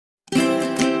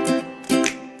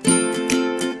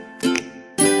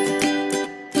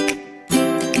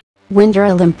Winter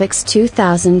Olympics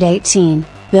 2018,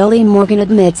 Billy Morgan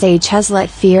admits age has let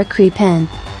fear creep in.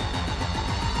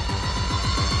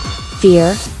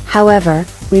 Fear, however,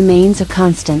 remains a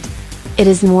constant. It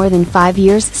is more than 5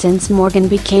 years since Morgan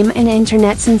became an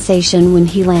internet sensation when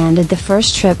he landed the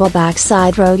first triple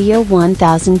backside rodeo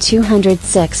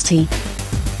 1260.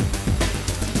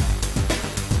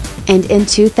 And in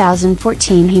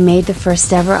 2014 he made the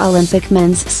first ever Olympic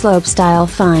men's slopestyle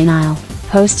final,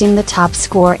 posting the top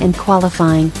score in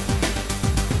qualifying.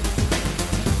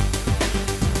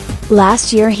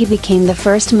 Last year he became the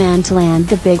first man to land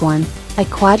the big one, a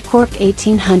quad cork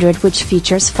 1800 which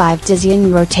features 5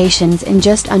 dizzying rotations in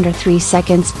just under 3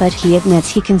 seconds, but he admits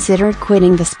he considered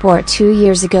quitting the sport 2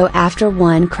 years ago after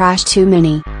one crash too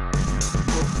many.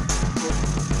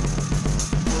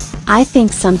 I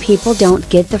think some people don't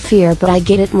get the fear, but I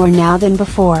get it more now than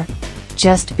before.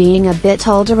 Just being a bit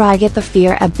older I get the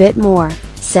fear a bit more,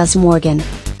 says Morgan.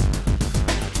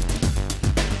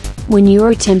 When you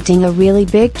are attempting a really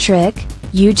big trick,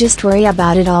 you just worry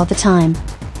about it all the time.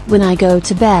 When I go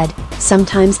to bed,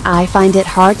 sometimes I find it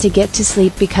hard to get to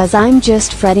sleep because I'm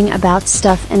just fretting about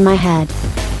stuff in my head.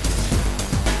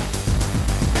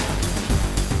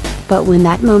 But when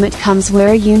that moment comes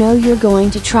where you know you're going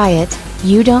to try it,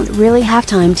 you don't really have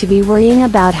time to be worrying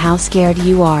about how scared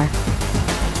you are.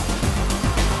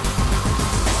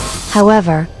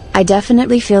 However, I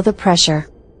definitely feel the pressure.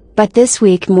 But this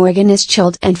week Morgan is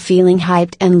chilled and feeling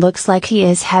hyped and looks like he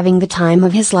is having the time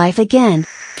of his life again.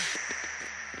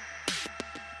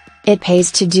 It pays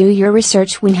to do your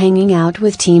research when hanging out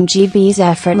with Team GB's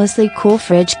effortlessly cool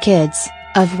fridge kids,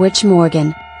 of which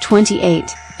Morgan, 28,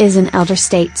 is an elder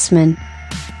statesman.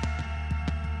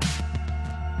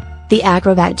 The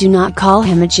acrobat, do not call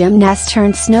him a gymnast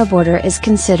turned snowboarder, is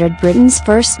considered Britain's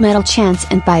first medal chance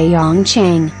in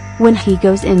Pyeongchang, when he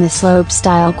goes in the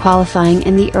slopestyle qualifying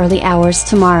in the early hours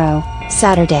tomorrow,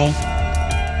 Saturday.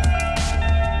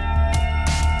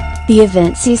 The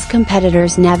event sees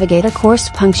competitors navigate a course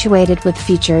punctuated with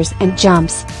features and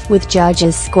jumps, with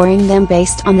judges scoring them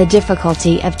based on the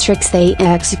difficulty of tricks they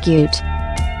execute.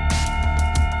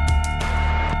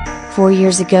 4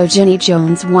 years ago Jenny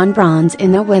Jones won bronze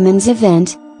in the women's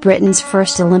event, Britain's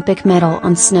first Olympic medal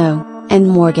on snow, and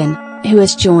Morgan, who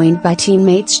is joined by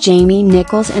teammates Jamie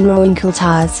Nichols and Rowan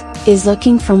Kultaz, is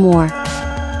looking for more.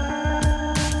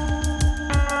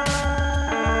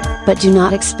 But do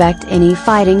not expect any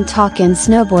fighting talk in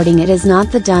snowboarding. It is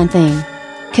not the done thing.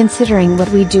 Considering what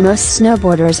we do, most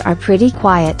snowboarders are pretty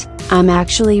quiet. I'm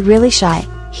actually really shy,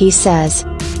 he says.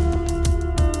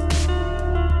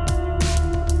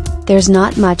 There's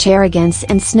not much arrogance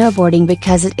in snowboarding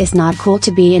because it is not cool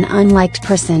to be an unliked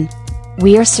person.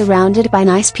 We are surrounded by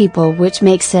nice people, which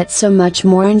makes it so much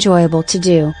more enjoyable to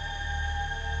do.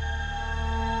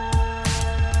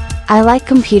 I like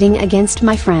competing against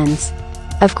my friends.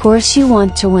 Of course you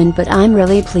want to win, but I'm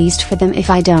really pleased for them if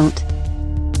I don't.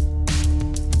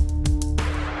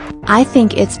 I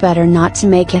think it's better not to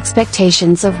make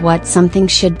expectations of what something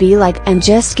should be like and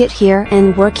just get here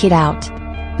and work it out.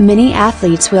 Many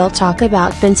athletes will talk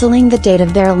about penciling the date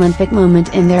of their Olympic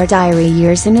moment in their diary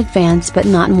years in advance, but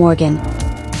not Morgan.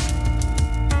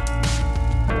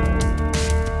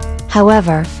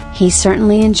 However, he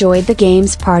certainly enjoyed the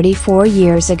games party 4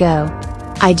 years ago.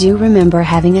 I do remember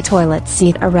having a toilet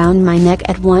seat around my neck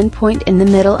at one point in the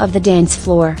middle of the dance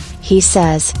floor, he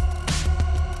says.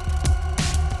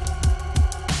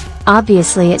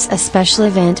 Obviously it's a special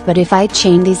event, but if I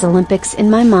chained these Olympics in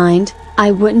my mind, I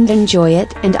wouldn't enjoy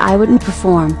it and I wouldn't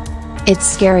perform. It's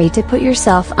scary to put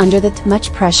yourself under that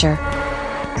much pressure.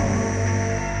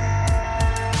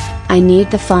 I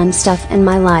need the fun stuff in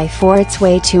my life or it's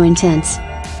way too intense.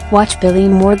 Watch Billy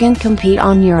Morgan compete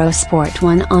on Eurosport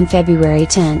 1 on February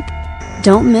 10th.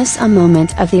 Don't miss a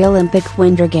moment of the Olympic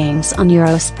Winter Games on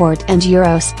Eurosport and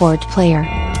Eurosport Player.